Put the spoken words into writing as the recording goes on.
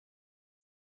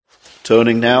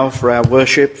Turning now for our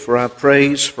worship, for our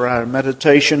praise, for our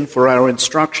meditation, for our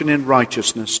instruction in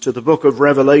righteousness to the book of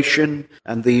Revelation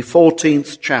and the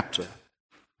 14th chapter.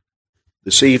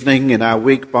 This evening in our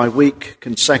week-by-week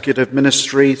consecutive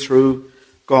ministry through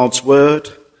God's Word,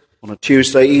 on a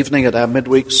Tuesday evening at our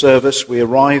midweek service, we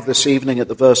arrive this evening at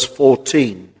the verse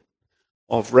 14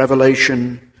 of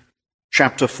Revelation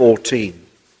chapter 14.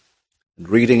 And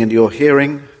reading in your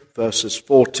hearing, verses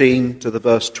 14 to the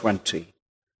verse 20.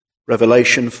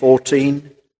 Revelation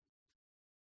 14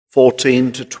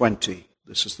 to 20.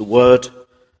 This is the word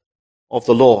of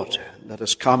the Lord. Let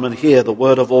us come and hear the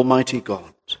word of Almighty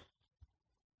God.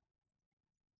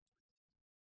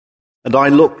 And I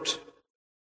looked,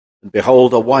 and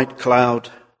behold, a white cloud,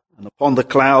 and upon the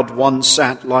cloud one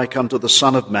sat like unto the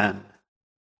Son of Man,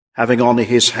 having on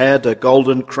his head a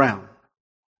golden crown,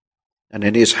 and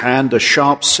in his hand a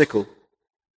sharp sickle.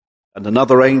 And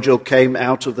another angel came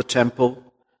out of the temple,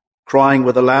 crying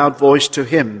with a loud voice to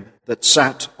him that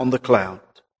sat on the cloud,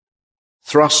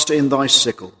 Thrust in thy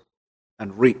sickle,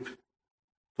 and reap,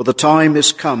 for the time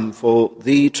is come for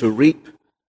thee to reap,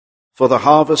 for the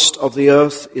harvest of the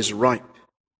earth is ripe.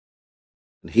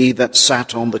 And he that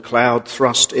sat on the cloud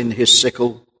thrust in his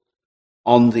sickle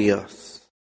on the earth,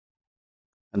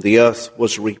 and the earth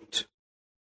was reaped.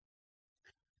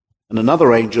 And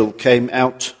another angel came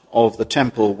out of the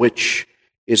temple which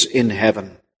is in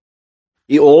heaven,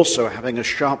 he also having a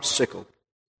sharp sickle.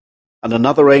 And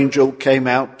another angel came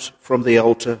out from the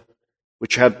altar,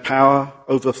 which had power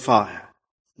over fire,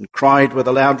 and cried with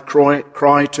a loud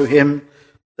cry to him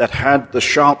that had the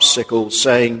sharp sickle,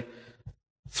 saying,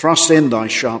 Thrust in thy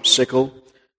sharp sickle,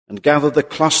 and gather the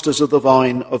clusters of the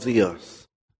vine of the earth,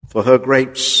 for her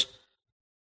grapes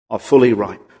are fully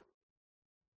ripe.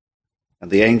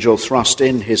 And the angel thrust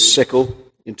in his sickle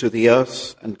into the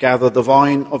earth, and gathered the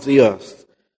vine of the earth,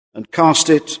 and cast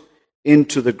it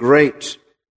into the great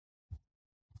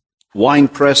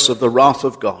winepress of the wrath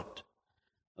of God.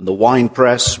 And the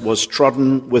winepress was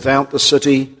trodden without the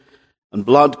city, and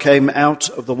blood came out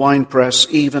of the winepress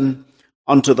even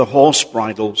unto the horse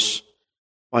bridles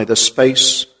by the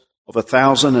space of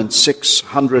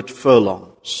 1,600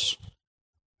 furlongs.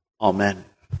 Amen.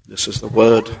 This is the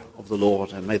word of the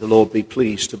Lord, and may the Lord be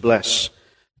pleased to bless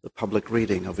the public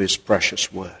reading of his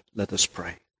precious word. Let us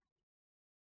pray.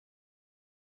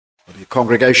 Dear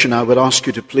congregation, I would ask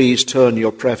you to please turn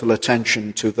your prayerful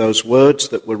attention to those words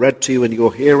that were read to you in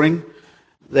your hearing.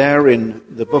 There in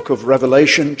the book of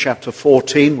Revelation, chapter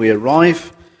 14, we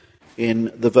arrive in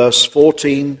the verse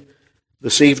 14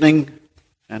 this evening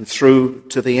and through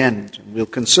to the end. And we'll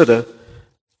consider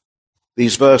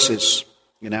these verses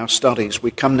in our studies.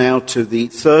 We come now to the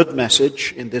third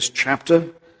message in this chapter.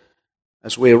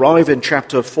 As we arrive in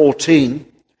chapter 14,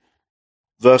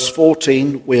 verse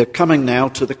 14, we are coming now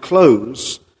to the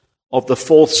close of the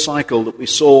fourth cycle that we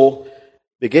saw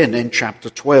begin in chapter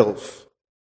 12.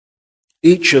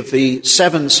 Each of the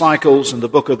 7 cycles in the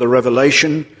book of the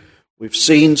Revelation we've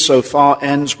seen so far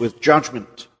ends with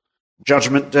judgment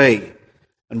day,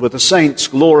 and with the saints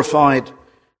glorified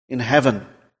in heaven.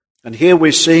 And here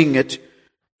we're seeing it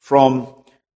from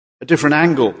a different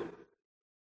angle.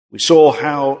 We saw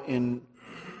how in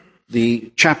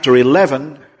the chapter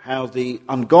 11, how the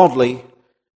ungodly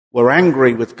were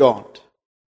angry with God,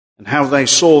 and how they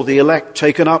saw the elect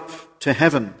taken up to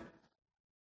heaven,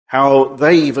 how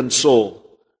they even saw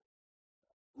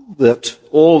that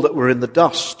all that were in the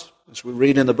dust, as we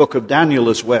read in the book of Daniel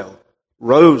as well,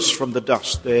 rose from the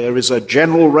dust. There is a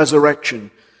general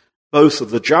resurrection, both of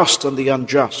the just and the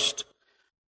unjust,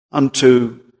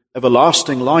 unto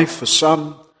everlasting life for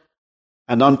some,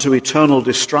 and unto eternal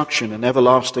destruction and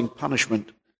everlasting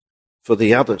punishment for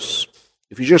the others.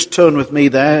 If you just turn with me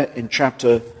there in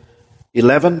chapter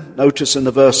 11, notice in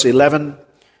the verse 11,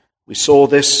 we saw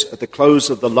this at the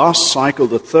close of the last cycle,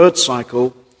 the third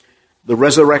cycle, the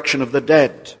resurrection of the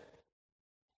dead.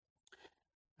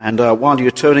 And while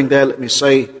you're turning there, let me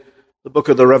say the book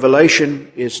of the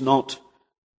Revelation is not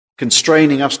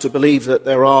constraining us to believe that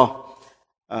there are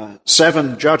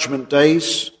 7 judgment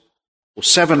days or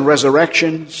 7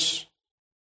 resurrections.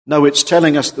 No, it's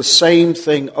telling us the same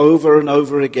thing over and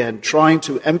over again, trying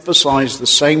to emphasize the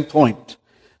same point,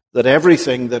 that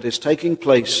everything that is taking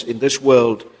place in this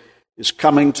world is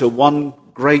coming to one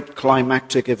great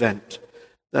climactic event.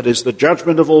 That is the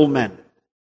judgment of all men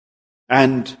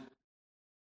and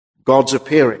God's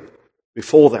appearing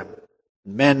before them,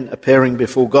 men appearing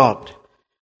before God,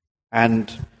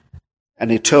 and an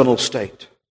eternal state.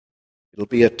 It'll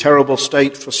be a terrible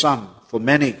state for some, for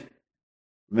many.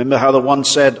 Remember how the one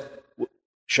said,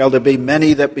 shall there be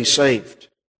many that be saved?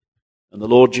 And the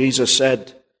Lord Jesus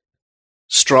said,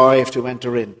 strive to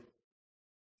enter in.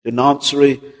 Didn't answer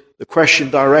the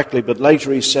question directly, but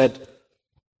later he said,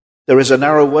 there is a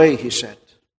narrow way, he said,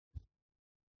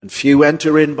 and few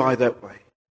enter in by that way,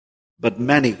 but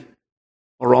many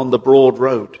are on the broad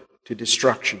road to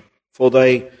destruction, for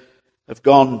they have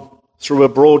gone through a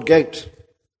broad gate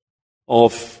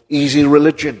of easy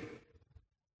religion.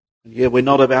 And here we're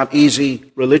not about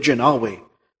easy religion, are we?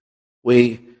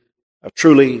 We are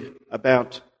truly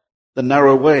about the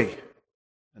narrow way.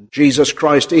 And Jesus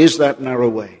Christ is that narrow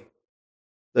way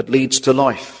that leads to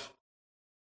life.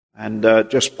 And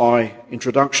just by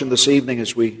introduction this evening,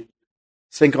 as we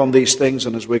think on these things,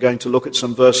 and as we're going to look at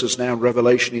some verses now in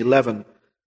Revelation 11,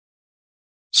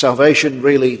 salvation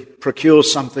really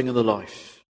procures something in the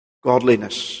life: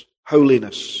 godliness,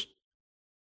 holiness.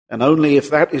 And only if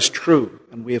that is true,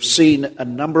 and we have seen a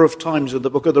number of times in the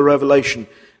book of the Revelation,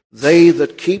 they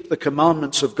that keep the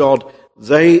commandments of God,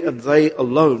 they and they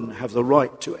alone have the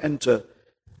right to enter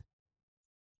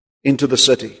into the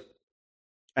city.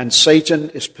 And Satan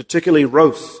is particularly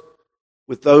wroth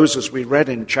with those, as we read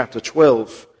in chapter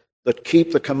 12, that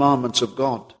keep the commandments of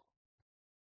God.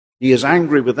 He is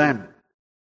angry with them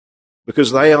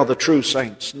because they are the true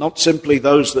saints, not simply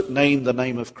those that name the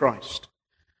name of Christ.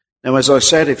 Now, as I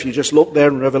said, if you just look there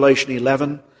in Revelation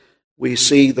 11, we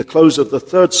see the close of the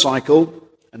third cycle,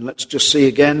 and let's just see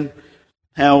again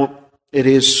how it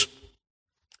is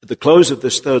at the close of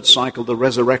this third cycle, the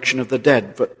resurrection of the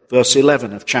dead, verse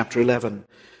 11 of chapter 11.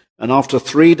 And after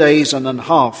 3 days and a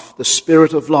half, the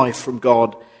Spirit of life from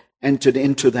God entered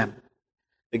into them.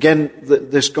 Again,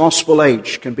 this gospel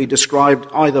age can be described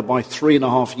either by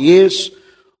 3.5 years,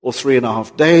 or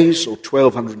 3.5 days, or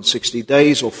 1,260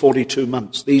 days, or 42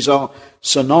 months. These are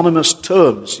synonymous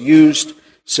terms used,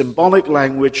 symbolic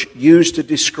language used to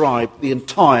describe the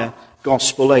entire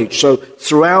gospel age. So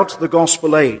throughout the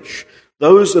gospel age,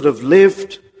 those that have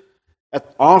lived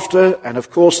after, and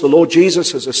of course the Lord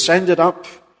Jesus has ascended up,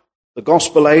 the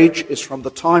gospel age is from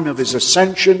the time of his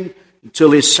ascension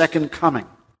until his second coming.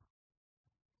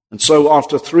 And so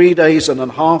after 3 days and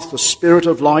a half, the Spirit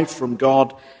of life from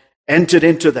God entered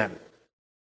into them.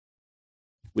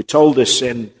 We're told this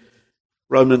in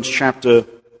Romans chapter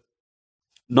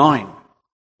 9,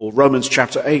 or Romans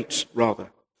chapter 8, rather.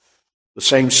 The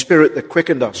same Spirit that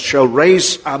quickened us shall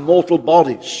raise our mortal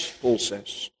bodies, Paul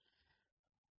says.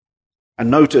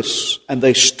 And notice, and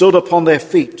they stood upon their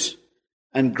feet,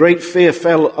 and great fear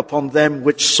fell upon them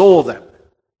which saw them.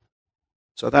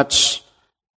 So that's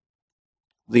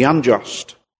the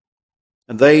unjust.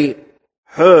 And they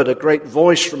heard a great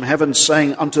voice from heaven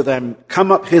saying unto them,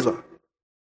 Come up hither.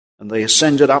 And they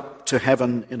ascended up to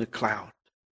heaven in a cloud.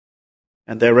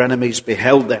 And their enemies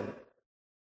beheld them.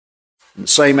 In the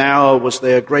same hour was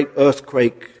there a great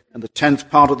earthquake, and the 10th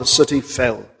part of the city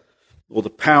fell, or the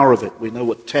power of it. We know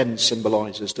what 10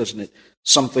 symbolizes, doesn't it?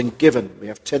 Something given. We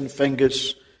have 10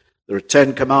 fingers. There are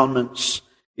 10 commandments.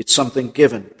 It's something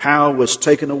given. Power was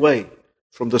taken away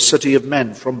from the city of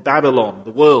men, from Babylon,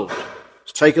 the world.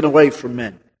 It's taken away from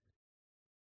men.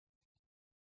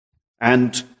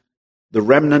 And the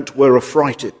remnant were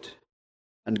affrighted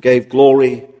and gave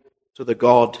glory to the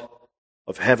God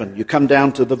of heaven. You come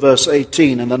down to the verse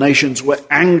 18, and the nations were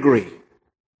angry,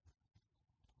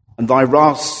 and thy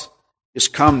wrath is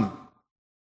come,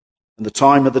 and the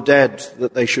time of the dead,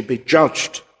 that they should be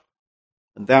judged,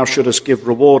 and thou shouldest give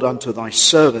reward unto thy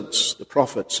servants, the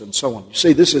prophets, and so on. You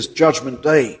see, this is Judgment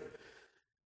Day.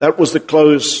 That was the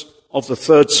close of the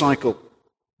third cycle.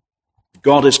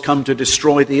 God has come to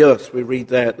destroy the earth. We read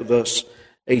there at the verse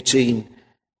 18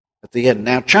 at the end.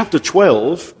 Now, chapter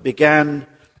 12 began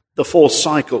the fourth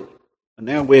cycle, and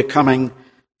now we're coming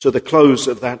to the close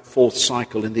of that fourth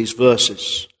cycle in these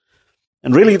verses.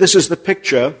 And really, this is the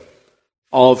picture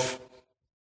of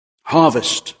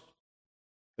harvest.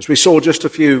 As we saw just a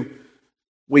few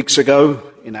weeks ago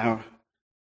in our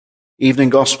evening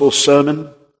gospel sermon,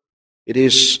 it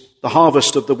is the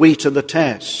harvest of the wheat and the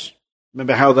tares.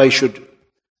 Remember how they should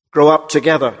grow up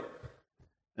together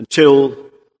until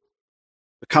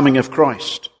the coming of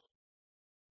Christ.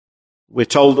 We're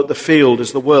told that the field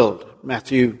is the world.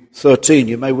 Matthew 13.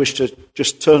 You may wish to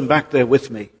just turn back there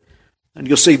with me. And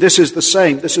you'll see this is the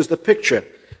same. This is the picture.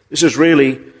 This is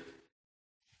really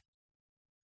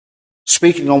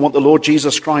speaking on what the Lord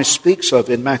Jesus Christ speaks of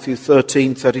in Matthew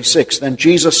 13:36. Then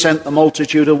Jesus sent the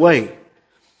multitude away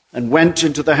and went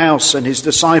into the house, and his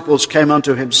disciples came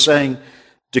unto him, saying,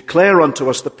 Declare unto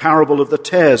us the parable of the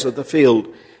tares of the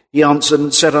field. He answered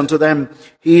and said unto them,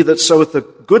 He that soweth the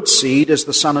good seed is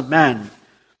the Son of Man.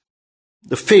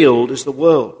 The field is the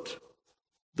world.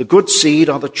 The good seed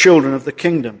are the children of the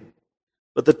kingdom,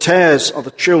 but the tares are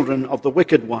the children of the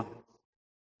wicked one.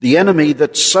 The enemy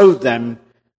that sowed them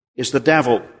is the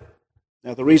devil.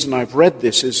 Now, the reason I've read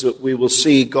this is that we will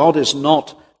see God is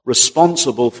not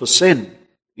responsible for sin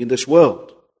in this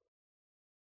world.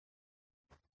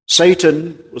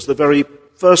 Satan was the very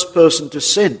first person to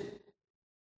sin.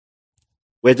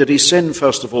 Where did he sin,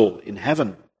 first of all? In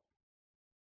heaven.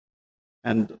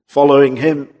 And following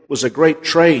him was a great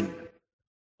train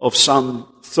of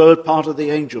some third part of the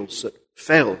angels that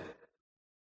fell.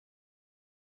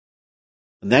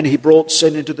 And then he brought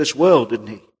sin into this world, didn't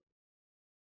he?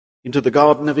 Into the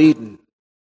Garden of Eden.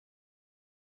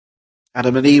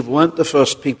 Adam and Eve weren't the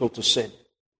first people to sin.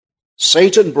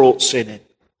 Satan brought sin in.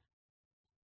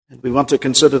 And we want to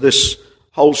consider this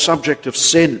whole subject of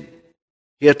sin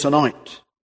here tonight.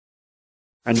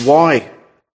 And why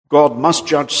God must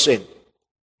judge sin.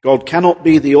 God cannot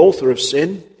be the author of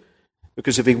sin,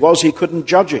 because if he was, he couldn't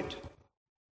judge it.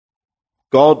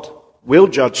 God will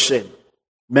judge sin.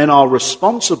 Men are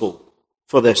responsible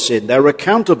for their sin. They're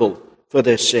accountable for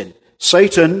their sin.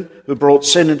 Satan, who brought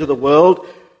sin into the world,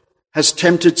 has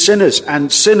tempted sinners,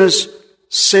 and sinners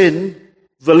sin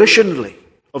volitionally,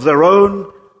 of their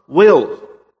own will.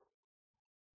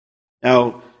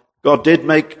 Now, God did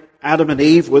make Adam and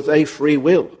Eve with a free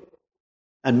will,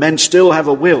 and men still have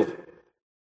a will.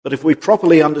 But if we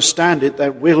properly understand it,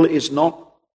 that will is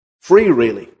not free,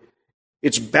 really.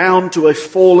 It's bound to a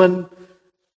fallen,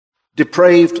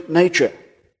 depraved nature.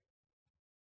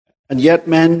 And yet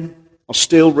men are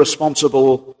still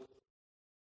responsible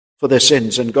for their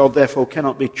sins, and God therefore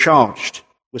cannot be charged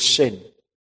with sin.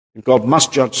 And God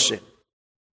must judge sin.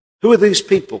 Who are these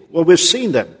people? Well, we've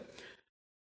seen them.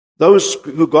 Those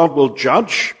who God will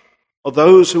judge are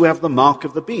those who have the mark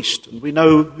of the beast. And we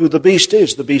know who the beast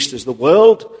is. The beast is the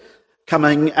world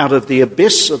coming out of the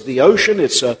abyss of the ocean.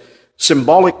 It's a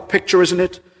symbolic picture, isn't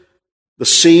it? The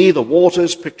sea, the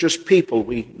waters, pictures people.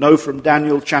 We know from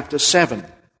Daniel chapter 7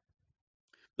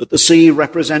 that the sea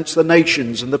represents the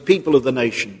nations and the people of the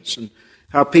nations, and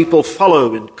how people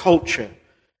follow in culture,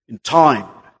 in time.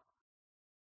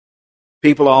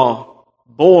 People are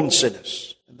born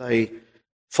sinners, and they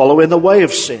follow in the way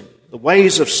of sin, the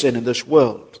ways of sin in this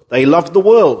world. They loved the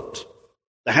world.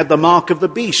 They had the mark of the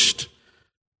beast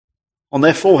on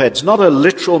their foreheads. Not a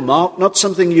literal mark, not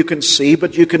something you can see,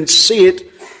 but you can see it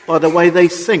by the way they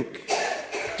think.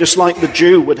 Just like the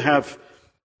Jew would have,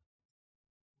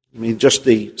 just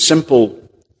the simple,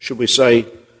 should we say,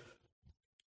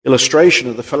 illustration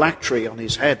of the phylactery on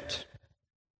his head,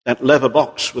 that leather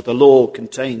box with the law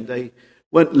contained. They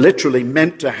weren't literally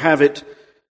meant to have it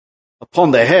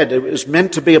upon their head. It was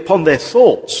meant to be upon their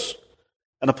thoughts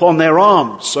and upon their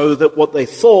arms, so that what they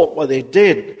thought, what they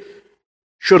did,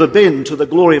 should have been to the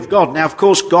glory of God. Now, of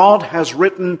course, God has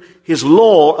written his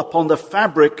law upon the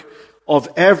fabric of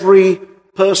every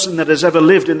person that has ever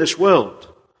lived in this world.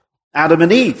 Adam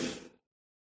and Eve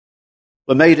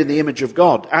were made in the image of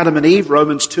God. Adam and Eve,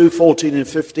 Romans 2:14 and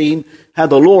 15, had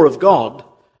the law of God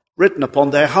written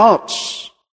upon their hearts.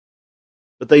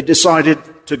 But they decided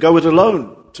to go it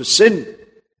alone, to sin.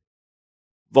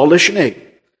 Volitionally,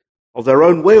 of their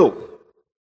own will,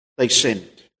 they sinned.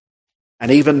 And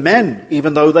even men,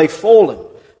 even though they've fallen,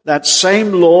 that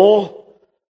same law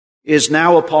is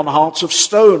now upon hearts of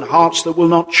stone, hearts that will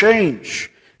not change.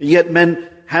 And yet men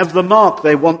have the mark.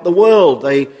 They want the world.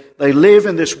 They live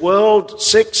in this world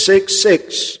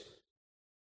 666.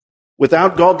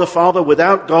 Without God the Father,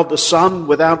 without God the Son,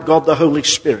 without God the Holy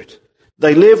Spirit.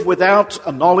 They live without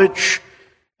a knowledge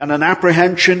and an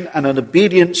apprehension and an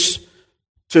obedience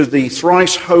to the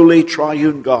thrice holy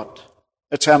triune God.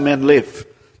 That's how men live.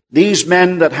 These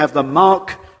men that have the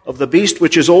mark of the beast,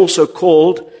 which is also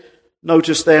called,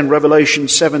 notice there in Revelation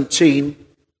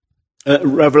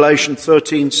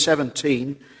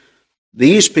 13:17,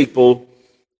 these people,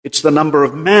 it's the number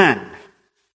of man.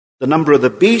 The number of the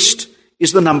beast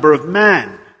is the number of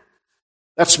man.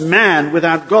 That's man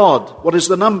without God. What is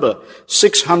the number?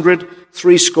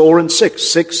 666.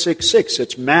 666.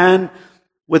 It's man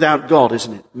without God,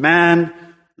 isn't it? Man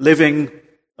living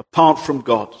apart from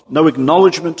God. No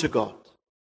acknowledgement to God.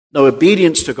 No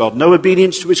obedience to God. No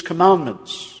obedience to his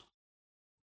commandments.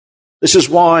 This is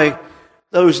why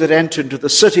those that enter into the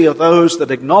city are those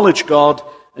that acknowledge God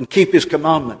and keep his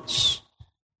commandments.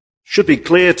 Should be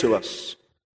clear to us.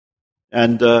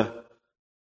 And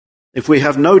if we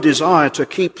have no desire to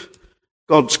keep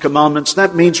God's commandments,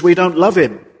 that means we don't love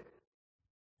him.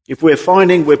 If we're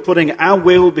finding we're putting our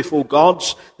will before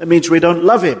God's, that means we don't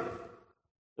love him.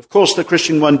 Of course, the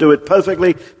Christian won't do it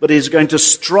perfectly, but he's going to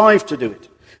strive to do it.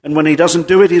 And when he doesn't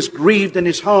do it, he's grieved in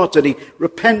his heart and he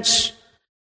repents.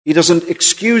 He doesn't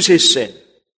excuse his sin.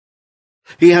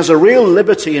 He has a real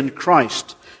liberty in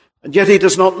Christ, And yet he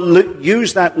does not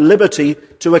use that liberty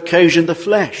to occasion the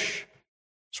flesh.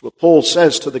 That's what Paul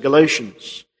says to the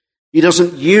Galatians. He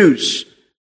doesn't use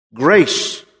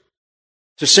grace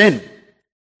to sin.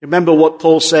 Remember what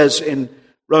Paul says in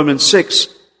Romans 6.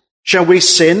 Shall we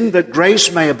sin that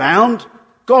grace may abound?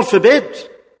 God forbid.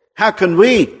 How can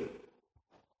we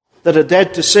that are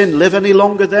dead to sin live any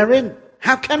longer therein?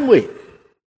 How can we?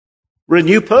 We're a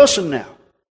new person now.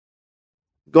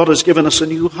 God has given us a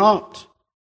new heart.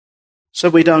 So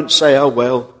we don't say, oh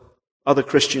well, other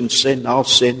Christians sin, I'll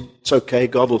sin. It's okay,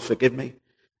 God will forgive me.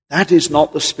 That is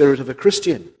not the spirit of a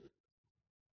Christian.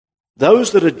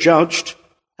 Those that are judged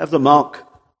have the mark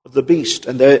of the beast,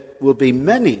 and there will be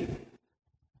many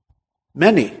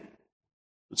that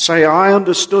say, I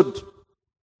understood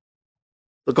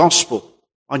the gospel,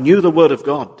 I knew the word of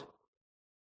God,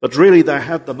 but really they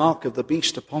have the mark of the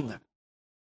beast upon them.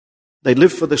 They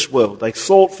live for this world, they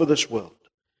thought for this world.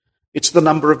 It's the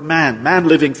number of man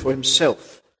living for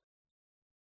himself.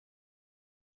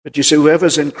 But you see,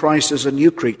 whoever's in Christ is a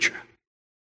new creature.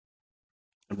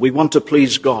 And we want to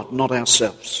please God, not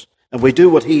ourselves. And we do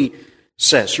what he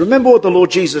says. Remember what the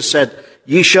Lord Jesus said,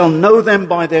 ye shall know them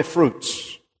by their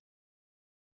fruits.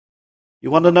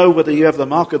 You want to know whether you have the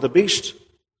mark of the beast?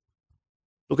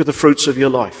 Look at the fruits of your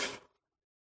life.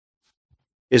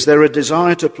 Is there a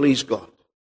desire to please God?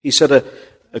 He said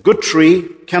a good tree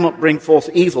cannot bring forth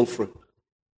evil fruit,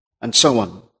 and so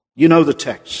on. You know the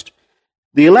text.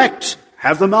 The elect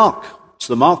have the mark. It's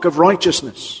the mark of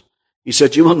righteousness. He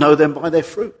said, you will know them by their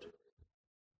fruit.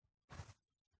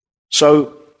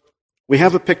 So, we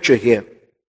have a picture here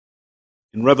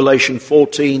in Revelation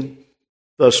 14,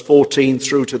 verse 14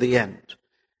 through to the end.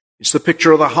 It's the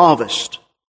picture of the harvest,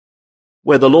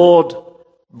 where the Lord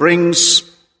brings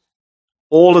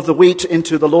all of the wheat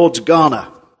into the Lord's garner.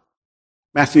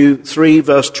 Matthew 3,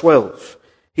 verse 12.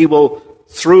 He will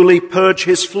thoroughly purge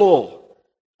his floor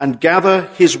and gather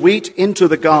his wheat into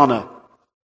the garner,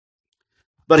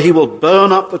 but he will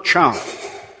burn up the chaff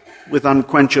with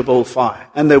unquenchable fire.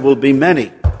 And there will be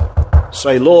many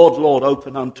say, Lord, Lord,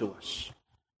 open unto us.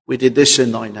 We did this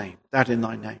in thy name, that in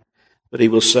thy name. But he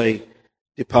will say,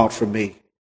 depart from me.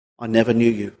 I never knew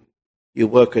you, you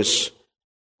workers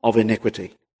of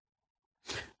iniquity.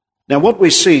 Now what we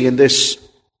see in this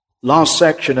last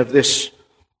section of this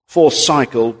fourth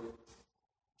cycle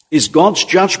is God's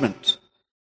judgment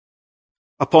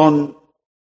upon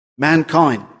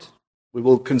mankind. We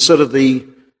will consider the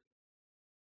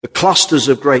clusters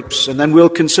of grapes, and then we'll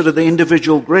consider the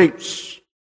individual grapes.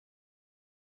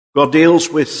 God deals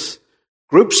with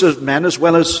groups of men as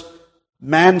well as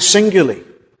man singularly.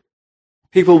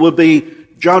 People will be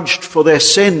judged for their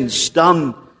sins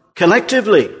done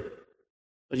collectively.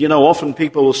 But often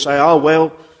people will say, oh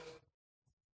well,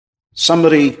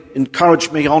 somebody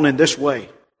encouraged me on in this way,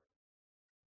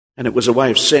 and it was a way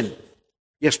of sin.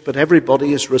 Yes, but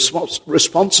everybody is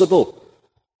responsible.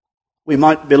 We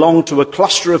might belong to a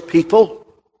cluster of people,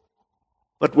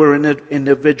 but we're an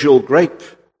individual grape,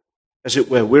 as it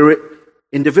were. We're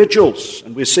individuals,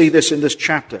 and we see this in this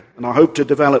chapter, and I hope to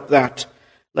develop that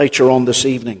later on this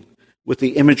evening with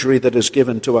the imagery that is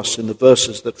given to us in the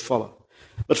verses that follow.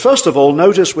 But first of all,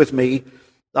 notice with me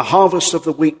the harvest of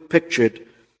the wheat pictured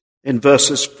in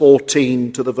verses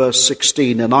 14 to the verse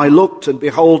 16. And I looked, and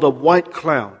behold, a white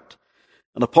cloud,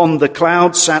 and upon the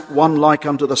cloud sat one like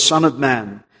unto the Son of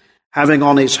Man, having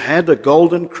on his head a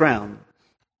golden crown,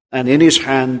 and in his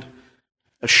hand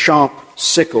a sharp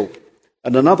sickle.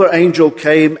 And another angel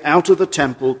came out of the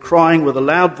temple, crying with a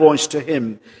loud voice to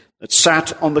him that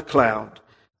sat on the cloud,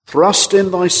 thrust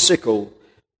in thy sickle,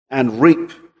 and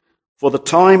reap, for the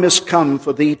time is come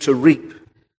for thee to reap.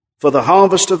 For the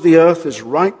harvest of the earth is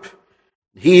ripe.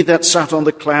 He that sat on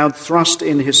the cloud thrust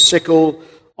in his sickle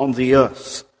on the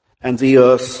earth, and the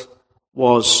earth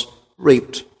was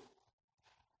reaped.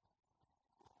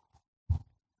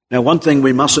 Now, one thing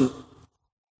we mustn't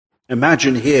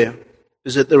imagine here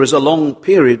is that there is a long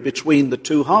period between the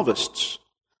two harvests.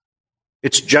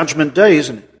 It's Judgment Day,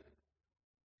 isn't it?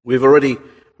 We've already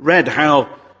read how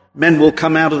men will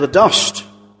come out of the dust,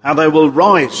 how they will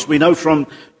rise. We know from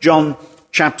John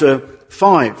chapter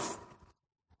 5,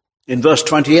 in verse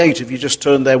 28, if you just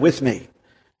turn there with me.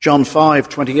 John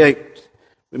 5:28.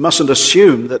 We mustn't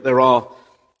assume that there are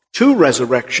two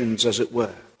resurrections, as it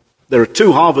were. There are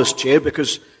two harvests here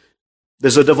because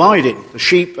there's a dividing, the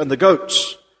sheep and the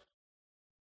goats.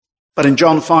 But in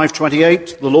John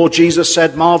 5:28, the Lord Jesus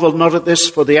said, marvel not at this,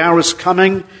 for the hour is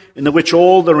coming in the which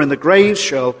all that are in the graves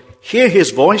shall hear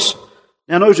his voice.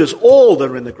 Now notice, all that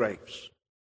are in the graves.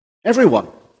 Everyone.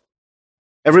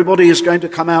 Everybody is going to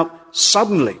come out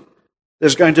suddenly.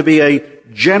 There's going to be a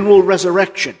general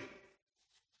resurrection.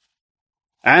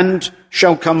 and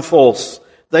shall come forth,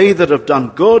 they that have done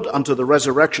good unto the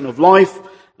resurrection of life,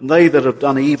 and they that have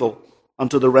done evil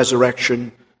unto the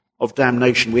resurrection of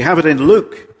damnation. We have it in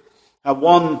Luke,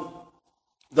 how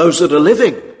those that are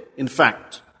living, in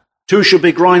fact, two shall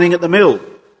be grinding at the mill,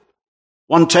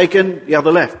 one taken, the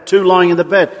other left, two lying in the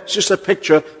bed. It's just a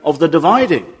picture of the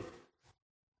dividing.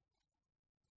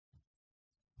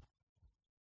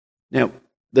 Now,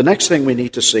 the next thing we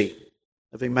need to see,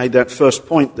 having made that first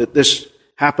point, that this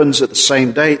happens at the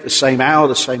same day, at the same hour,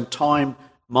 the same time,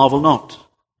 marvel not.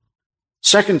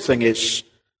 Second thing is,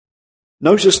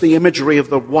 notice the imagery of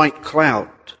the white cloud.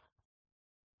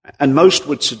 And most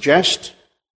would suggest,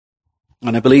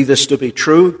 and I believe this to be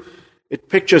true, it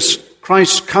pictures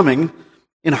Christ coming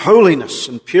in holiness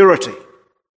and purity.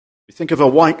 We think of a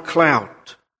white cloud.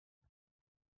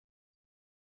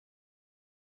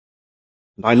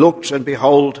 And I looked, and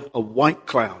behold, a white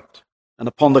cloud. And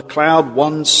upon the cloud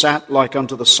one sat like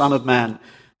unto the Son of Man,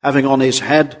 having on his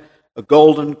head a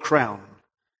golden crown,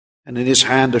 and in his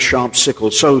hand a sharp sickle.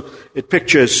 So it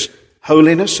pictures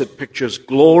holiness, it pictures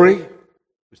glory.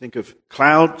 We think of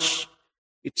clouds.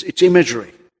 It's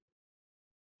imagery.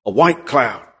 A white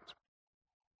cloud.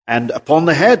 And upon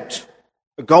the head,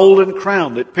 a golden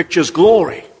crown. It pictures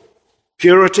glory,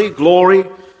 purity, glory,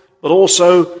 but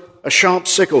also a sharp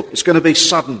sickle. It's going to be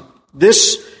sudden.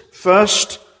 This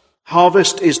first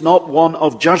harvest is not one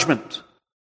of judgment,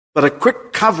 but a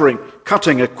quick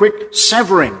cutting, a quick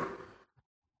severing.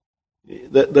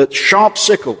 The sharp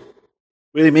sickle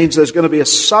really means there's going to be a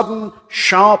sudden,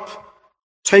 sharp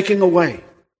taking away.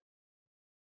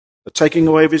 The taking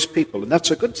away of his people. And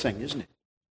that's a good thing, isn't it?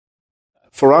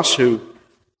 For us who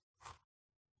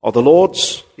are the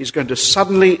Lord's, he's going to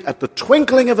suddenly, at the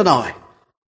twinkling of an eye,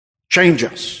 change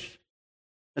us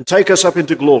and take us up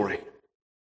into glory.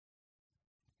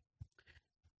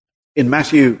 In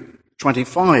Matthew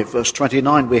 25, verse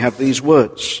 29, we have these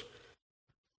words.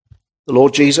 The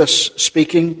Lord Jesus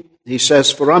speaking, he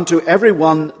says, "For unto every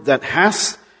one that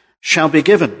hath shall be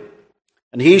given,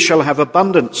 and he shall have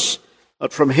abundance.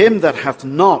 But from him that hath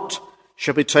not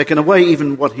shall be taken away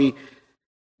even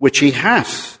which he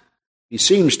hath." He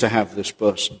seems to have, this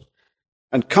person.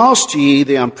 "And cast ye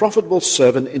the unprofitable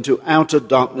servant into outer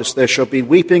darkness. There shall be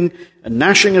weeping and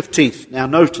gnashing of teeth." Now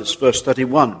notice verse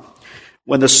 31.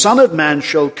 "When the Son of Man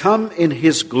shall come in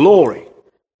his glory."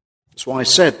 That's why I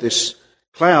said this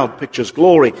cloud pictures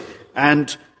glory.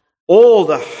 "And all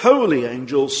the holy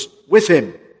angels with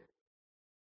him.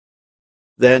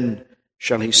 Then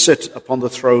shall he sit upon the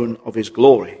throne of his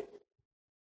glory.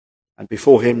 And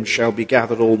before him shall be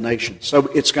gathered all nations." So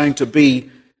it's going to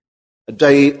be a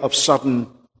day of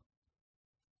sudden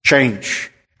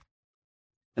change.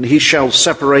 "And he shall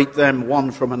separate them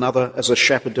one from another, as a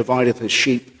shepherd divideth his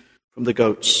sheep from the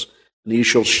goats. And he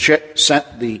shall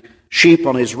set the sheep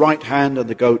on his right hand and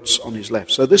the goats on his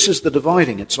left." So this is the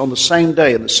dividing. It's on the same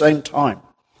day and the same time.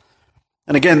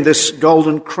 And again, this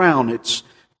golden crown, it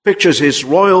pictures his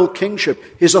royal kingship,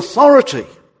 his authority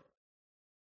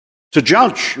to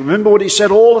judge. Remember what he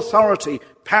said, "All authority,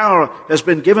 power has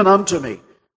been given unto me."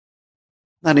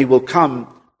 Then he will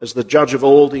come as the judge of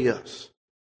all the earth,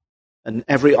 and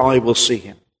every eye will see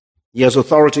him. He has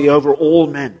authority over all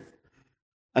men.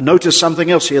 And notice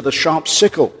something else here, the sharp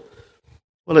sickle.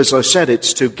 Well, as I said,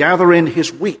 it's to gather in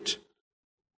his wheat.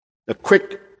 A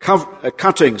quick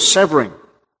cutting, severing.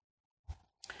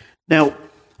 Now,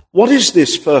 what is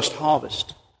this first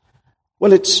harvest?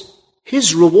 Well, it's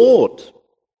his reward.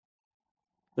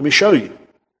 Let me show you.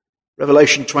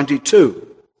 Revelation 22.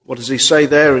 What does he say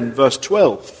there in verse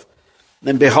 12?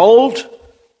 "Then behold,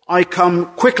 I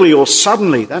come quickly," or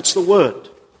suddenly, that's the word.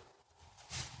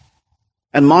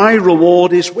 "And my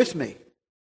reward is with me."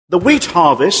 The wheat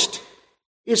harvest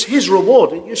is his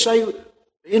reward. And you say,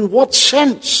 in what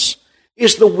sense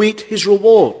is the wheat his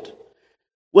reward?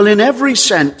 Well, in every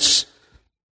sense,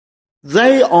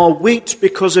 they are wheat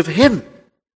because of him,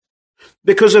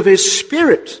 because of his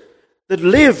Spirit that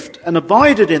lived and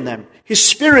abided in them, his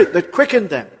Spirit that quickened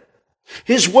them,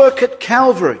 his work at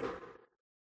Calvary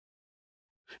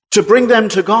to bring them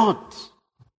to God,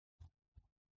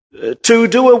 to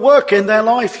do a work in their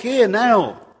life here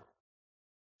now.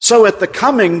 So at the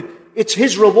coming, it's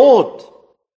his reward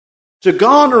to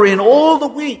garner in all the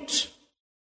wheat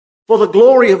for the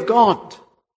glory of God.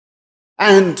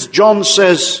 And John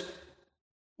says,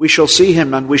 we shall see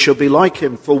him and we shall be like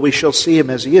him, for we shall see him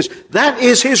as he is. That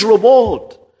is his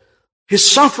reward, his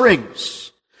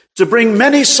sufferings, to bring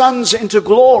many sons into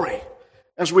glory,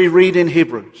 as we read in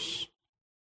Hebrews.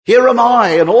 "Here am I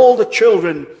and all the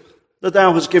children that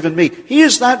thou hast given me." He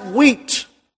is that wheat.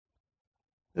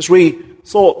 As we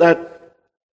thought that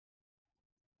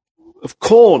of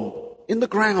corn in the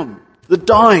ground that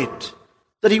died,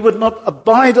 that he would not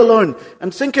abide alone.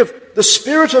 And think of the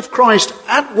Spirit of Christ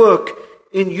at work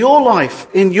in your life,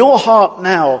 in your heart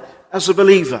now as a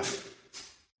believer.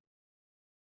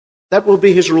 That will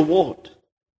be his reward,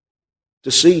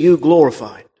 to see you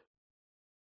glorified.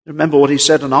 Remember what he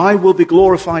said, and I will be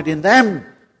glorified in them.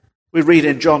 We read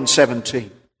in John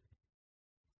 17.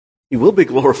 He will be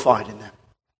glorified in them.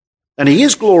 And he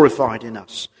is glorified in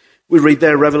us. We read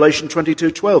there Revelation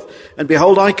 22:12. And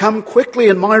behold, I come quickly,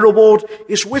 and my reward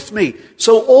is with me.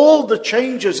 So all the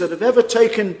changes that have ever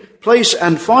taken place,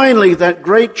 and finally that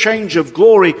great change of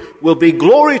glory, will be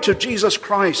glory to Jesus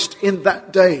Christ in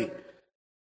that day.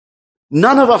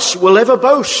 None of us will ever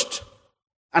boast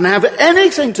and have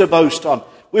anything to boast on.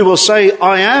 We will say,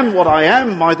 I am what I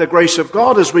am by the grace of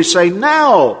God, as we say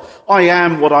now, I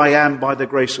am what I am by the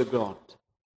grace of God.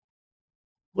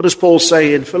 What does Paul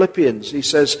say in Philippians? He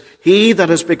says, he that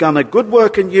has begun a good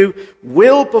work in you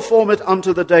will perform it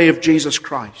unto the day of Jesus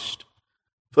Christ.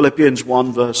 Philippians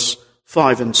 1 verse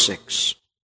 5 and 6.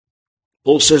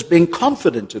 Paul says, being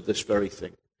confident of this very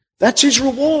thing. That's his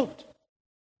reward.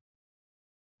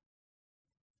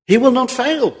 He will not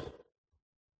fail.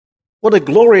 What a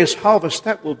glorious harvest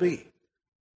that will be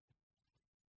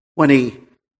when he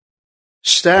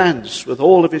stands with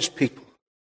all of his people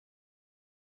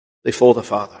before the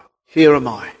Father. Here am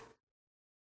I,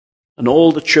 and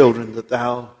all the children that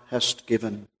thou hast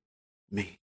given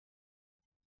me.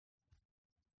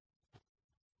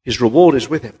 His reward is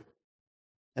with him.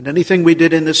 And anything we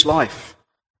did in this life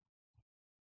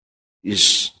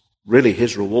is really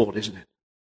his reward, isn't it?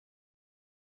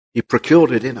 He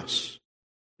procured it in us.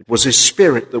 It was his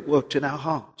Spirit that worked in our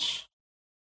hearts.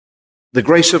 The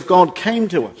grace of God came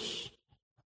to us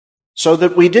so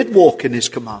that we did walk in his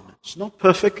commandments. Not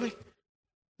perfectly.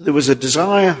 There was a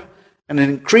desire, an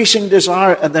increasing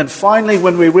desire, and then finally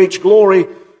when we reach glory,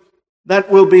 that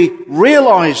will be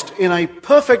realized in a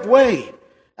perfect way,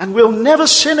 and we'll never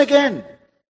sin again.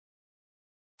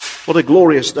 What a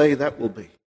glorious day that will be.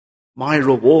 My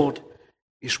reward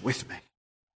is with me.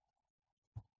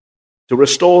 To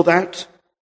restore that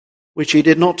which he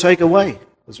did not take away,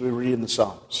 as we read in the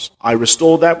Psalms. I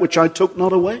restore that which I took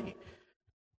not away.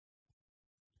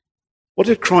 What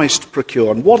did Christ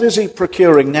procure? And what is he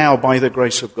procuring now by the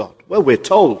grace of God? Well, we're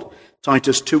told,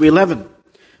 Titus 2:11,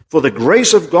 for the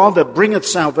grace of God that bringeth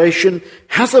salvation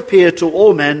hath appeared to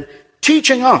all men,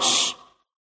 teaching us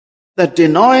that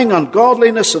denying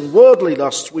ungodliness and worldly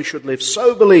lusts, we should live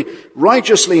soberly,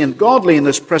 righteously, and godly in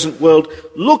this present world,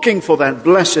 looking for that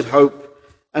blessed hope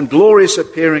and glorious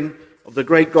appearing of the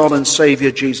great God and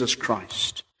Saviour Jesus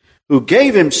Christ, who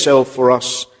gave himself for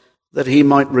us that he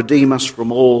might redeem us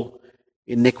from all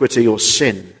iniquity or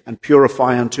sin and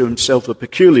purify unto himself a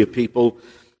peculiar people,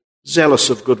 zealous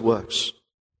of good works.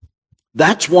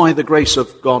 That's why the grace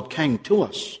of God came to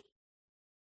us.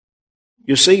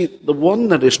 You see, the one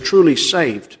that is truly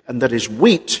saved and that is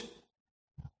wheat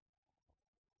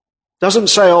doesn't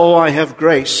say, oh, I have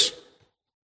grace,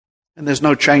 and there's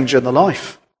no change in the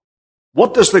life.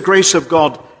 What does the grace of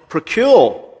God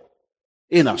procure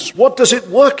in us? What does it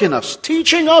work in us?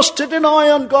 Teaching us to deny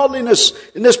ungodliness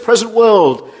in this present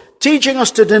world, teaching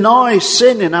us to deny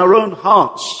sin in our own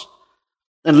hearts,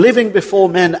 and living before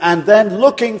men, and then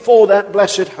looking for that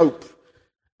blessed hope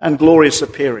and glorious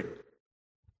appearing.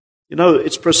 You know,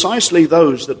 it's precisely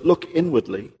those that look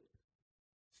inwardly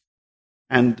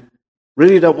and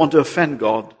really don't want to offend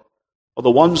God are the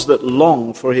ones that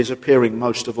long for his appearing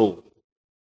most of all.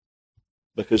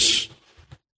 Because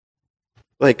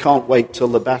they can't wait till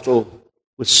the battle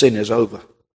with sin is over.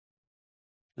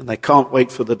 And they can't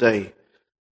wait for the day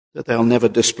that they'll never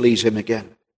displease him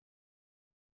again.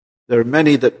 There are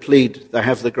many that plead they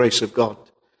have the grace of God,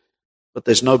 but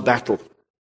there's no battle.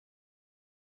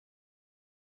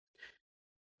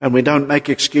 And we don't make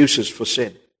excuses for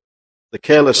sin. The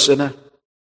careless sinner,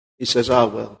 he says,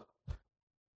 well,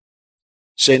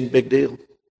 sin, big deal.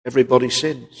 Everybody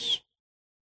sins.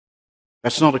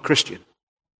 That's not a Christian.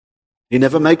 He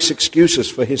never makes excuses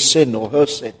for his sin or her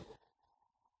sin.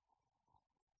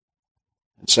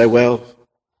 And say, well,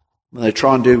 they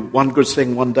try and do one good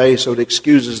thing one day, so it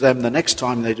excuses them the next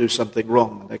time they do something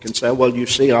wrong. They can say, well, you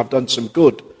see, I've done some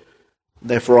good,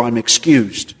 therefore I'm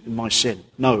excused in my sin.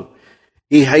 No,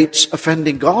 he hates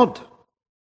offending God.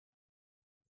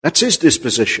 That's his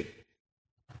disposition.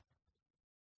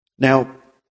 Now,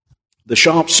 the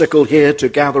sharp sickle here to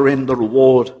gather in the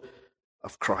reward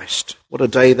of Christ. What a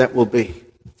day that will be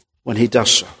when he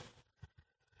does so.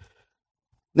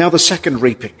 Now the second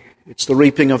reaping. It's the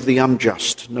reaping of the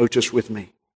unjust. Notice with me.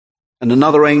 And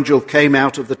another angel came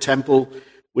out of the temple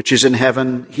which is in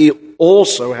heaven, he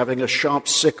also having a sharp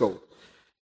sickle.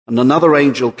 And another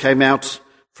angel came out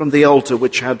from the altar,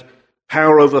 which had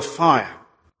power over fire.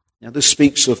 Now this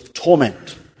speaks of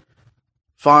torment.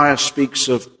 Fire speaks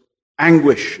of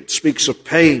anguish. It speaks of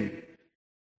pain.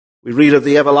 We read of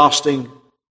the everlasting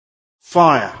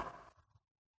fire.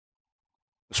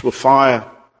 As for fire,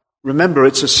 remember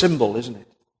it's a symbol, isn't it?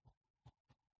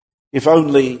 If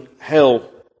only hell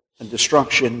and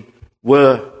destruction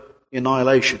were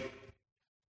annihilation.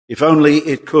 If only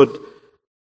it could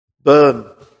burn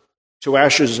to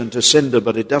ashes and to cinder,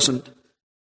 but it doesn't.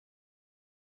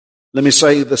 Let me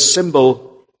say the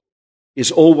symbol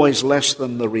is always less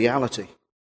than the reality.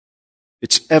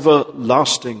 It's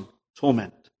everlasting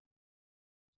torment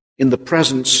in the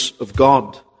presence of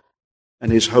God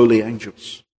and his holy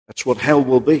angels. That's what hell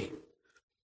will be.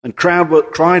 And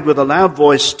crowd cried with a loud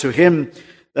voice to him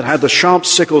that had the sharp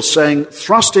sickle, saying,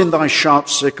 "Thrust in thy sharp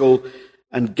sickle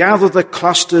and gather the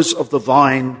clusters of the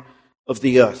vine of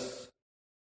the earth."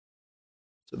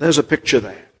 So there's a picture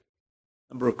there.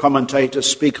 A number of commentators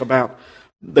speak about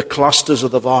the clusters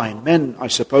of the vine. Men, I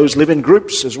suppose, live in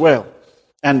groups as well.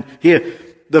 And here,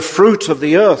 the fruit of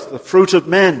the earth, the fruit of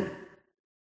men.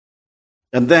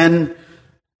 And then,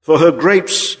 for her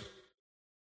grapes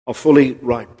are fully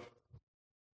ripe.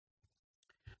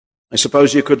 I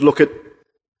suppose you could look at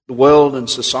the world and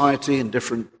society and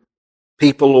different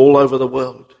people all over the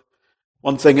world.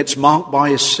 One thing it's marked by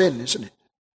is sin, isn't it?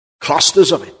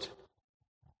 Clusters of it.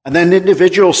 And then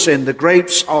individual sin, the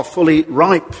grapes are fully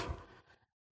ripe.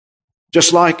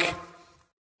 Just like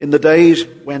in the days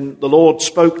when the Lord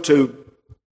spoke to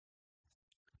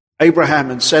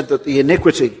Abraham and said that the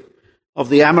iniquity of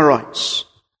the Amorites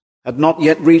had not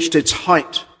yet reached its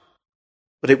height,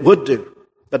 but it would do.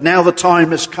 But now the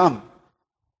time has come.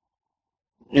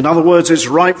 In other words, it's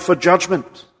ripe for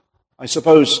judgment. I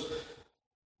suppose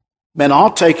men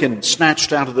are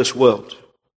snatched out of this world.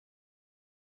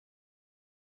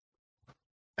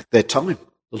 At their time,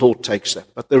 the Lord takes them.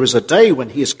 But there is a day when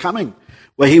he is coming,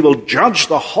 where he will judge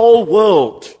the whole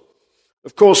world.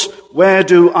 Of course, where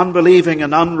do unbelieving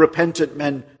and unrepentant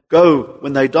men go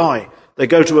when they die? They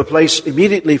go to a place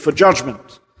immediately for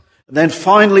judgment. And then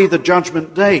finally the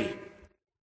judgment day.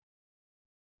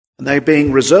 And they're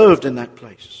being reserved in that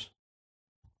place.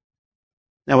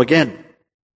 Now again,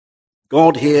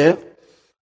 God here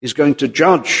is going to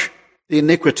judge the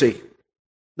iniquity.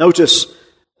 Notice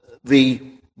the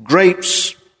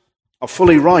grapes are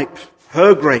fully ripe.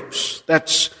 Her grapes,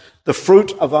 that's the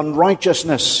fruit of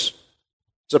unrighteousness.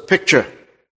 It's a picture.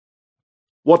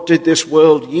 What did this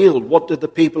world yield? What did the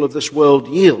people of this world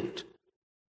yield?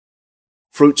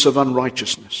 Fruits of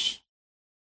unrighteousness.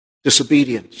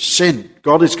 Disobedience, sin.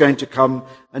 God is going to come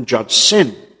and judge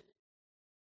sin.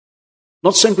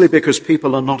 Not simply because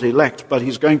people are not elect, but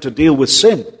he's going to deal with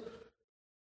sin.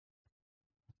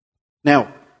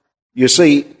 Now, you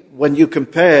see, when you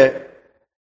compare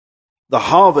the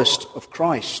harvest of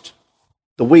Christ,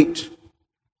 the wheat,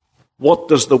 what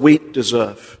does the wheat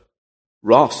deserve?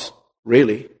 Wrath,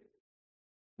 really.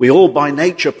 We all by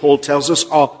nature, Paul tells us,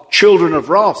 are children of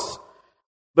wrath.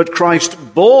 But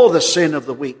Christ bore the sin of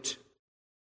the wheat.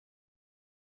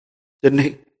 Didn't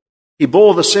he? He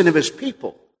bore the sin of his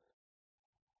people.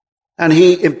 And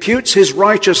he imputes his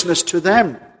righteousness to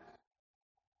them.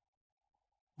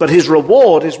 But his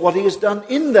reward is what he has done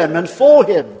in them and for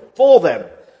them.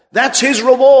 That's his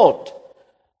reward.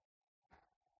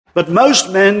 But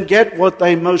most men get what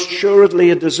they most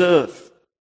assuredly deserve.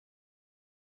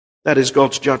 That is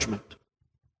God's judgment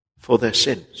for their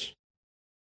sins.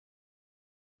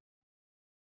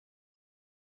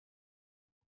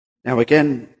 Now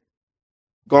again,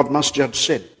 God must judge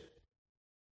sin.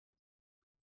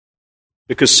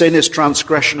 Because sin is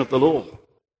transgression of the law.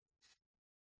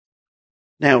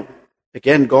 Now,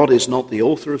 again, God is not the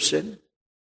author of sin.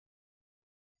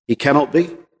 He cannot be,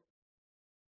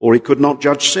 or he could not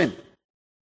judge sin.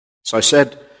 As I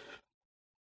said,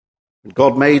 when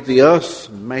God made the earth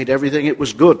and made everything, it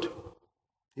was good.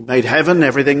 He made heaven,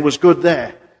 everything was good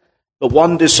there. But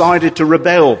one decided to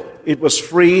rebel. It was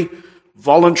free,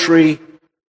 voluntary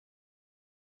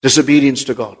disobedience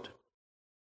to God.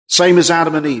 Same as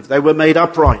Adam and Eve. They were made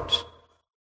upright.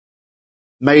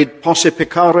 Made posse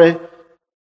peccare,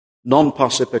 non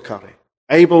posse peccare.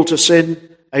 Able to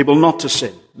sin, able not to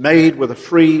sin. Made with a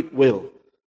free will.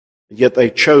 And yet they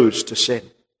chose to sin.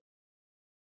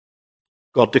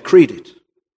 God decreed it.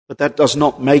 But that does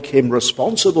not make him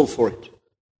responsible for it.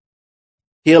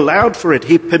 He allowed for it.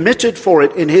 He permitted for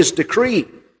it in his decree.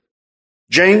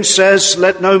 James says,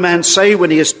 "Let no man say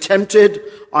when he is tempted,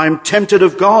 I am tempted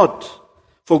of God.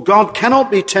 For God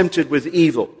cannot be tempted with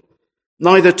evil,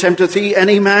 neither tempteth he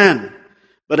any man.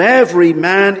 But every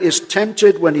man is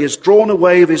tempted when he is drawn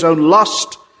away of his own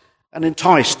lust and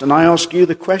enticed. And I ask you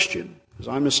the question, because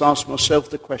I must ask myself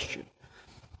the question.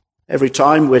 Every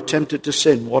time we're tempted to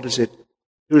sin, what is it?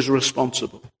 Who's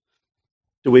responsible?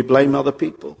 Do we blame other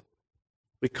people?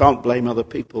 We can't blame other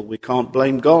people. We can't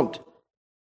blame God.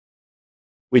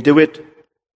 We do it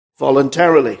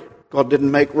voluntarily. God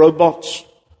didn't make robots.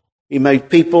 He made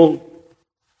people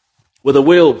with a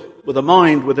will, with a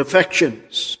mind, with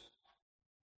affections.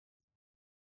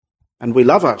 And we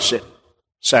love our sin,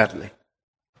 sadly.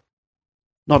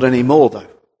 Not anymore, though,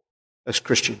 as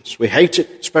Christians. We hate it,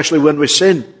 especially when we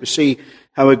sin. We see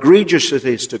how egregious it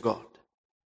is to God.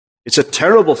 It's a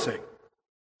terrible thing.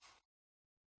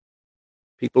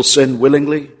 People sin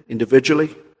willingly,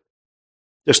 individually,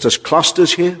 just as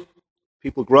clusters here.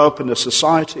 People grow up in a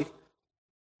society,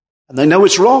 and they know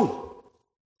it's wrong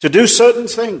to do certain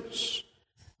things.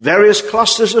 Various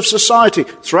clusters of society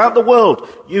throughout the world.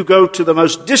 You go to the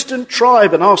most distant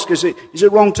tribe and ask, is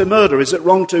it wrong to murder? Is it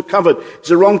wrong to covet? Is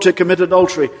it wrong to commit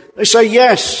adultery? They say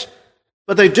yes,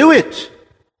 but they do it.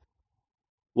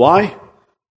 Why?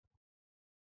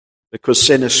 Because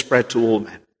sin is spread to all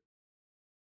men.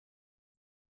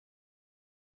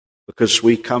 Because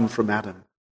we come from Adam.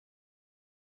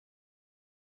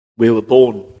 We were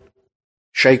born,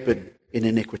 shapen in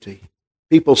iniquity.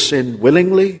 People sin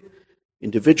willingly,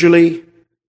 individually,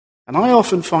 and I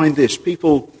often find this,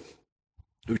 people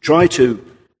who try to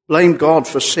blame God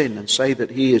for sin and say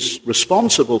that he is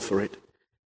responsible for it,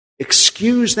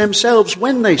 excuse themselves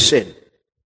when they sin.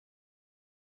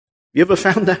 You ever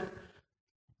found that?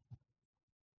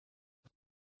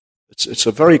 It's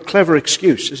a very clever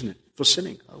excuse, isn't it, for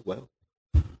sinning? Oh, well,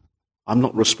 I'm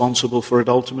not responsible for it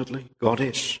ultimately. God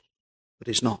is, but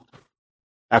he's not.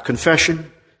 Our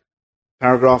confession,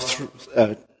 paragraph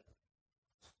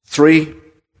 3,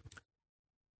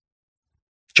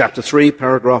 chapter 3,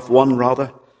 paragraph 1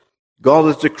 rather. God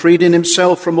hath decreed in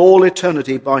himself from all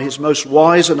eternity by his most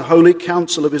wise and holy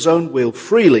counsel of his own will,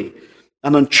 freely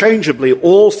and unchangeably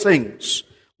all things,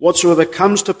 whatsoever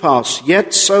comes to pass,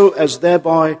 yet so as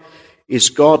thereby is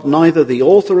God neither the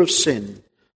author of sin,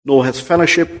 nor hath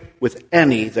fellowship with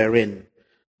any therein,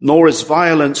 nor is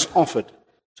violence offered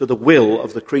to the will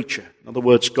of the creature. In other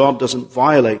words, God doesn't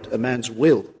violate a man's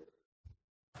will.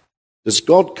 Does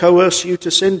God coerce you to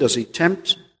sin? Does he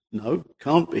tempt? No,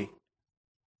 can't be.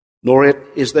 Nor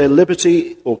is there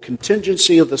liberty or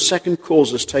contingency of the second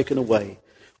causes taken away,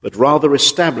 but rather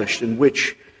established, in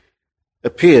which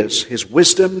appears his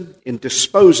wisdom in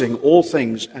disposing all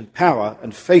things, and power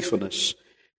and faithfulness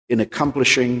in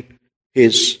accomplishing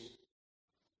his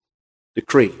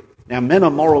decree. Now, men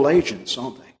are moral agents,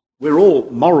 aren't they? We're all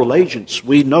moral agents.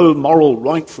 We know moral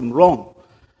right from wrong.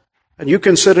 And you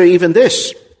consider even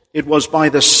this. It was by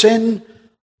the sin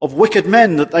of wicked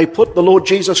men that they put the Lord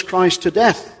Jesus Christ to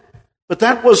death. But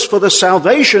that was for the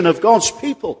salvation of God's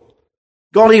people.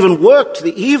 God even worked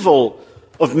the evil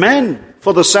of men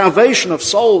for the salvation of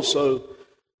souls. So,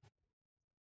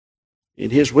 in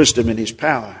his wisdom and his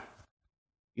power,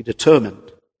 he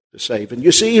determined to save. And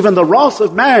you see, even the wrath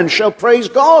of man shall praise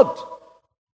God.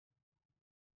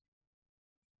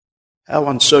 How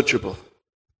unsearchable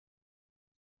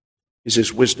is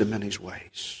his wisdom and his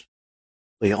ways.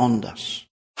 Beyond us.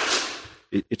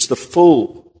 It's the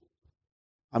full,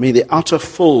 the utter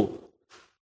full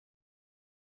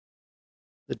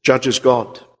that judges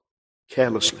God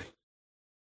carelessly.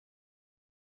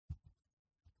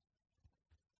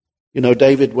 You know,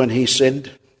 David, when he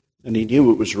sinned, and he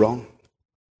knew it was wrong,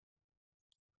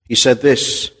 he said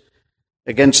this,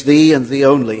 against thee and thee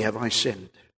only have I sinned,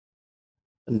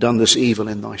 and done this evil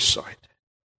in thy sight,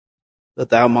 that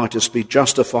thou mightest be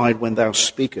justified when thou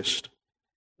speakest,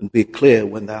 and be clear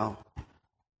when thou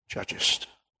judgest.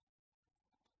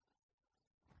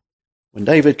 When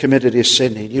David committed his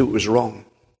sin, he knew it was wrong.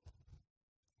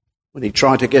 When he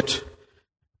tried to get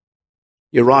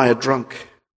Uriah drunk,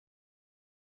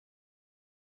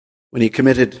 when he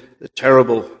committed the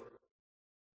terrible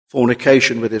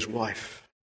fornication with his wife,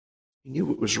 he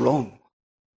knew it was wrong.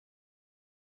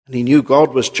 And he knew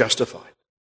God was justified.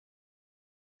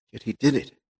 Yet he did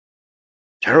it.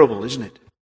 Terrible, isn't it?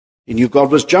 He knew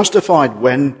God was justified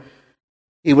when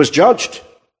he was judged.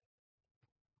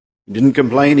 He didn't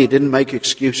complain, he didn't make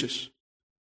excuses.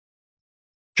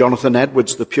 Jonathan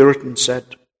Edwards, the Puritan, said,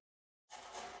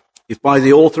 if by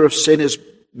the author of sin is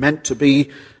meant to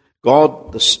be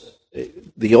God,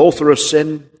 the author of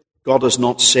sin, God does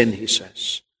not sin, he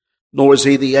says. Nor is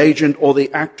he the agent or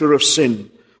the actor of sin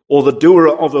or the doer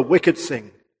of a wicked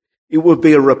thing. It would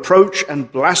be a reproach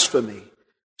and blasphemy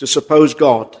to suppose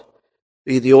God,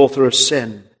 be the author of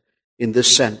sin in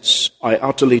this sense. I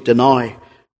utterly deny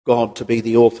God to be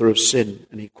the author of sin.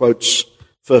 And he quotes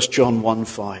 1 John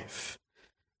 1:5.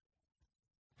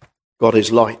 God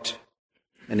is light,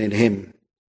 and in him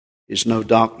is no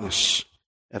darkness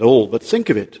at all. But think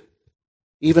of it,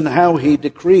 even how he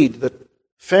decreed that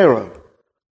Pharaoh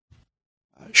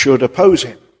should oppose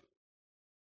him.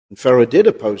 And Pharaoh did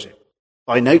oppose him.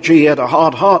 By nature he had a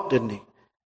hard heart, didn't he?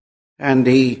 And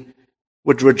he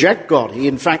would reject God. He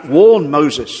in fact warned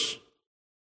Moses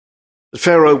that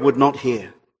Pharaoh would not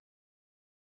hear.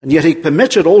 And yet he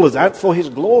permitted all of that for his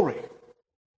glory.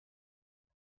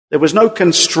 There was no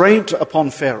constraint upon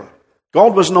Pharaoh.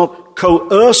 God was not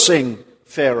coercing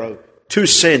Pharaoh to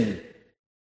sin.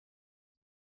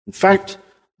 In fact,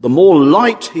 the more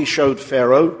light he showed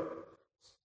Pharaoh,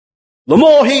 the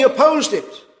more he opposed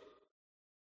it.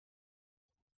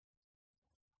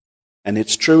 And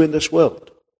it's true in this world.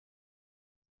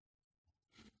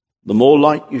 The more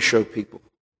light you show people,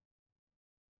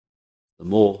 the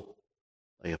more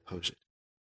they oppose it.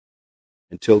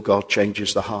 Until God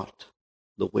changes the heart,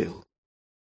 the will,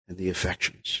 and the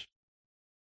affections.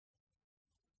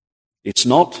 It's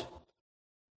not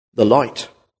the light.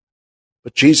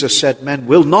 But Jesus said men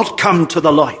will not come to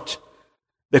the light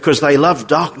because they love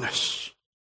darkness.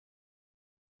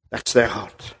 That's their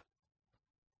heart.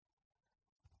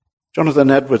 Jonathan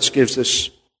Edwards gives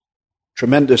this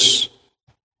tremendous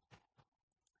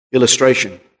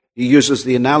illustration. He uses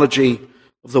the analogy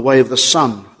of the way of the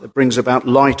sun that brings about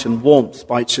light and warmth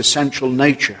by its essential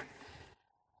nature.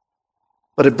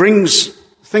 But it brings,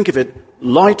 think of it,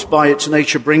 light by its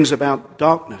nature brings about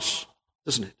darkness,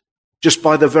 doesn't it? Just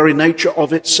by the very nature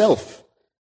of itself.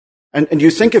 And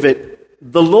you think of it,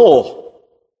 the law.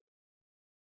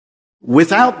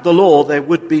 Without the law, there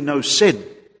would be no sin.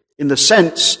 In the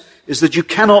sense is that you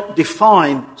cannot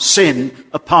define sin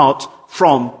apart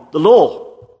from the law.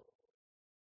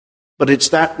 But it's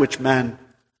that which man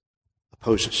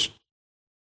opposes.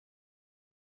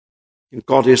 And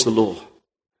God is the law,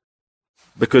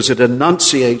 because it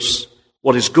enunciates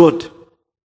what is good.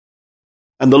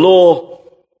 And the law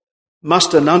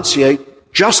must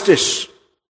enunciate justice.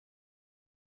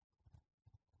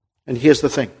 And here's the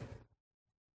thing.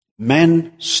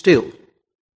 Men still,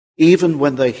 even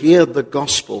when they hear the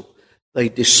gospel, they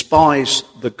despise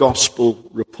the gospel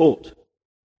report.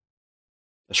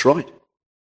 That's right.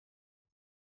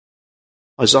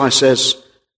 Isaiah says,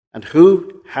 and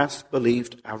who hath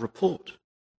believed our report?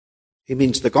 He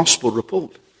means the gospel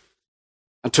report.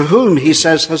 And to whom, he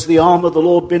says, has the arm of the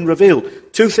Lord been revealed?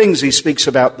 Two things he speaks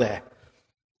about there.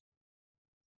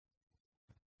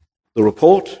 The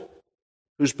report,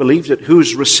 who's believed it,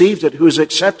 who's received it, who's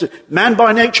accepted. Man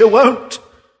by nature won't.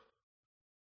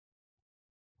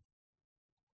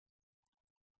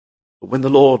 But when the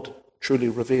Lord truly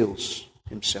reveals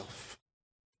himself,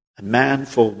 a man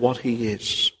for what he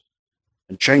is,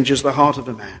 and changes the heart of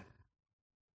a man,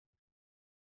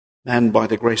 man by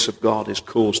the grace of God is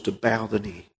caused to bow the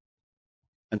knee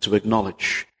and to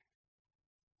acknowledge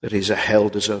that he's a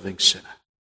hell-deserving sinner.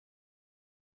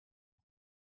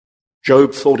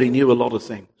 Job thought he knew a lot of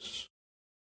things.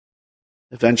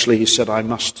 Eventually he said, I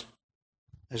must,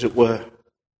 as it were,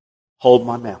 hold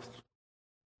my mouth,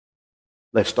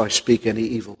 lest I speak any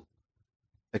evil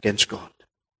against God.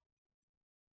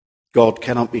 God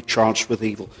cannot be charged with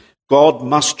evil. God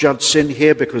must judge sin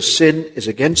here because sin is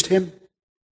against him.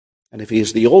 And if he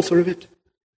is the author of it,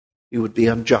 he would be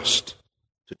unjust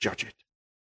to judge it.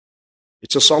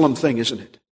 It's a solemn thing, isn't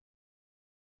it?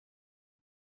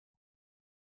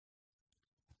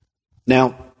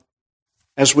 Now,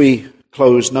 as we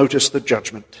close, notice the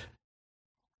judgment.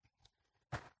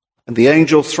 And the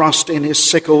angel thrust in his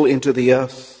sickle into the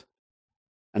earth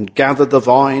and gathered the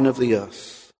vine of the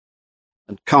earth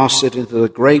and cast it into the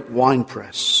great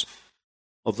winepress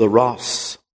of the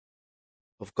wrath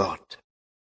of God.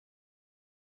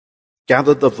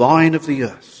 Gathered the vine of the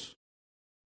earth.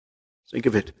 Think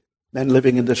of it, men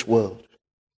living in this world,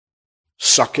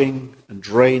 sucking and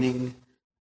draining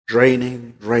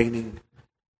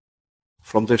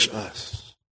from this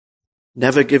earth,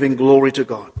 never giving glory to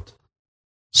God,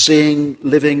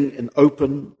 living in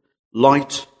open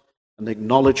light and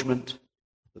acknowledgement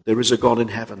that there is a God in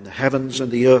heaven. The heavens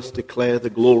and the earth declare the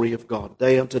glory of God.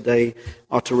 Day unto day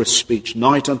uttereth speech,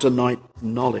 night unto night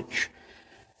knowledge.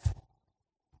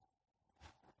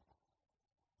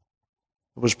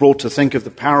 I was brought to think of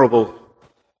the parable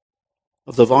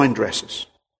of the vine dressers.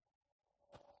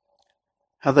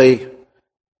 How the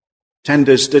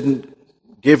tenders didn't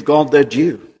give God their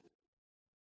due.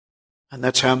 And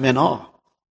that's how men are.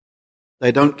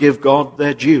 They don't give God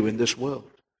their due in this world.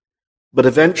 But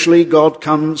eventually God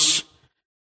comes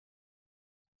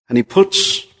and he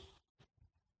puts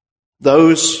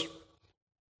those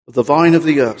of the vine of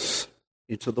the earth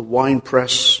into the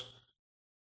winepress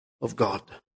of God,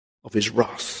 of his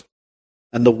wrath.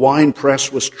 And the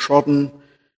winepress was trodden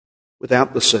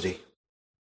without the city.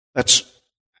 That's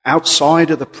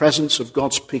outside of the presence of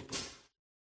God's people,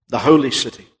 the holy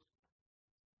city.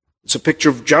 It's a picture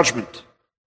of judgment.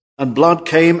 And blood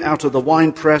came out of the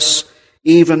winepress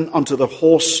even unto the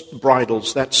horse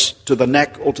bridles, that's to the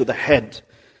neck or to the head,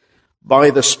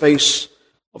 by the space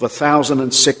of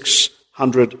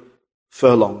 1,600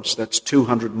 furlongs, that's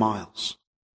 200 miles.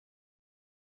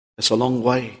 That's a long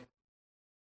way.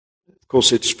 Of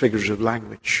course, it's figurative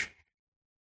language.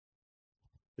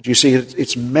 But you see,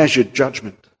 it's measured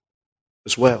judgment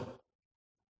as well.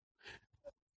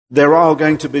 There are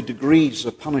going to be degrees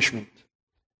of punishment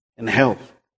in hell.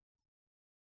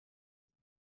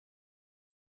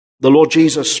 The Lord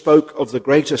Jesus spoke of the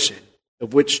greater sin,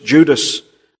 of which Judas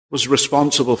was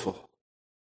responsible for,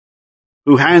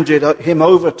 who handed him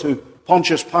over to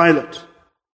Pontius Pilate.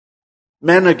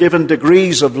 Men are given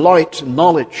degrees of light and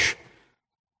knowledge,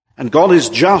 and God is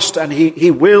just, and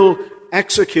he will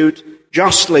execute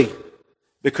justly,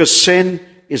 because sin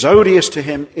is odious to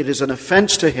him, it is an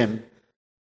offense to him.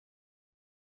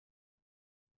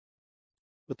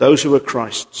 But those who are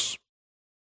Christ's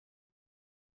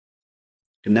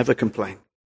can never complain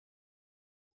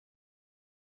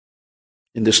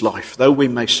in this life, though we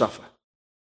may suffer,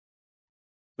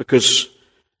 because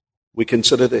we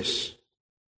consider this: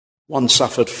 one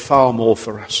suffered far more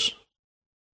for us.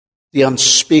 The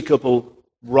unspeakable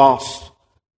wrath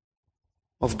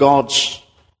of God's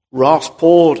wrath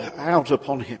poured out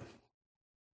upon him,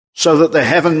 so that the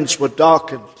heavens were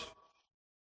darkened.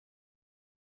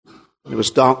 There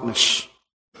was darkness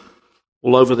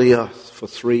all over the earth for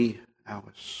 3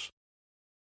 hours,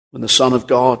 when the Son of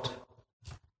God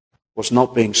was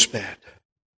not being spared,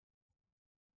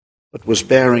 but was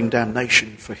bearing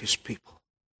damnation for his people,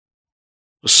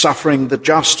 was suffering the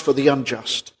just for the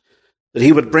unjust, that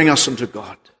he would bring us unto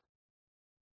God.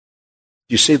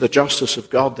 You see the justice of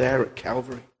God there at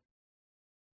Calvary?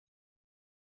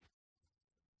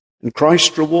 And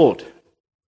Christ's reward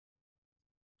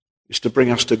is to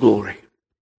bring us to glory.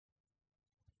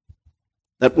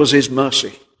 That was his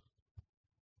mercy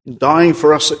in dying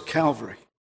for us at Calvary.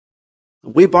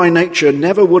 And we by nature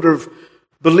never would have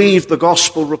believed the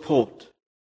gospel report,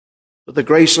 but the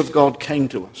grace of God came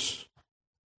to us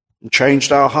and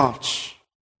changed our hearts,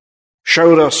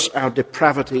 showed us our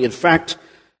depravity. In fact,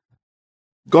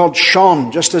 God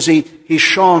shone just as he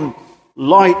shone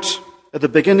light at the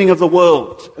beginning of the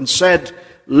world and said,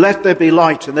 "Let there be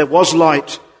light," and there was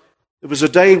light. It was a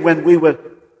day when we were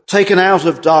taken out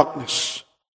of darkness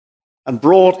and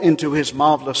brought into his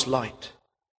marvelous light,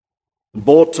 and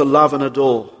brought to love and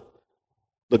adore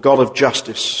the God of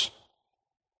justice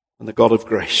and the God of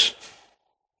grace.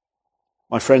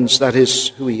 My friends, that is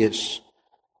who he is,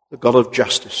 the God of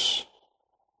justice.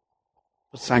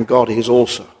 But thank God he is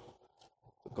also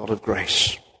the God of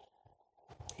grace.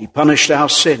 He punished our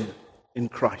sin in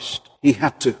Christ. He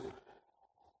had to.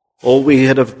 All we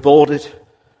had have borne it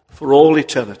for all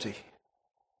eternity.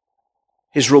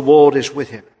 His reward is with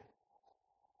him.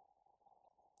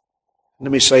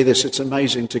 Let me say this, it's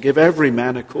amazing to give every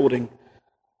man according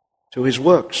to his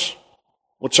works.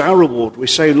 What's our reward? We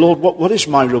say, Lord, what is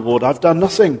my reward? I've done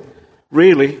nothing,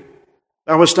 really.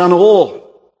 Thou hast done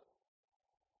all.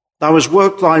 Thou hast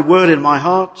worked thy word in my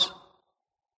heart.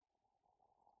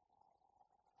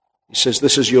 He says,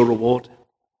 this is your reward.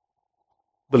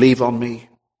 Believe on me.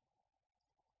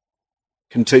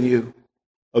 Continue.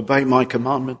 Obey my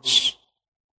commandments.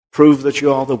 Prove that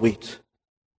you are the wheat.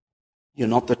 You're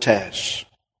not the tares.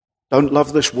 Don't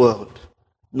love this world,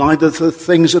 neither the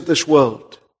things of this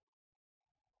world.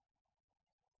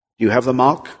 Do you have the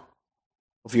mark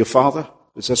of your Father?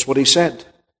 Because that's what he said.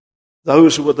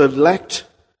 Those who are the elect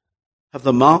have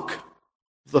the mark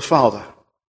of the Father.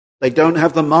 They don't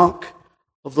have the mark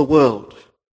of the world.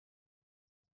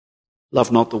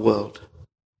 Love not the world,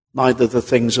 neither the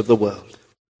things of the world,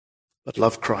 but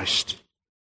love Christ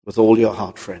with all your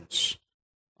heart, friends.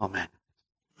 Amen.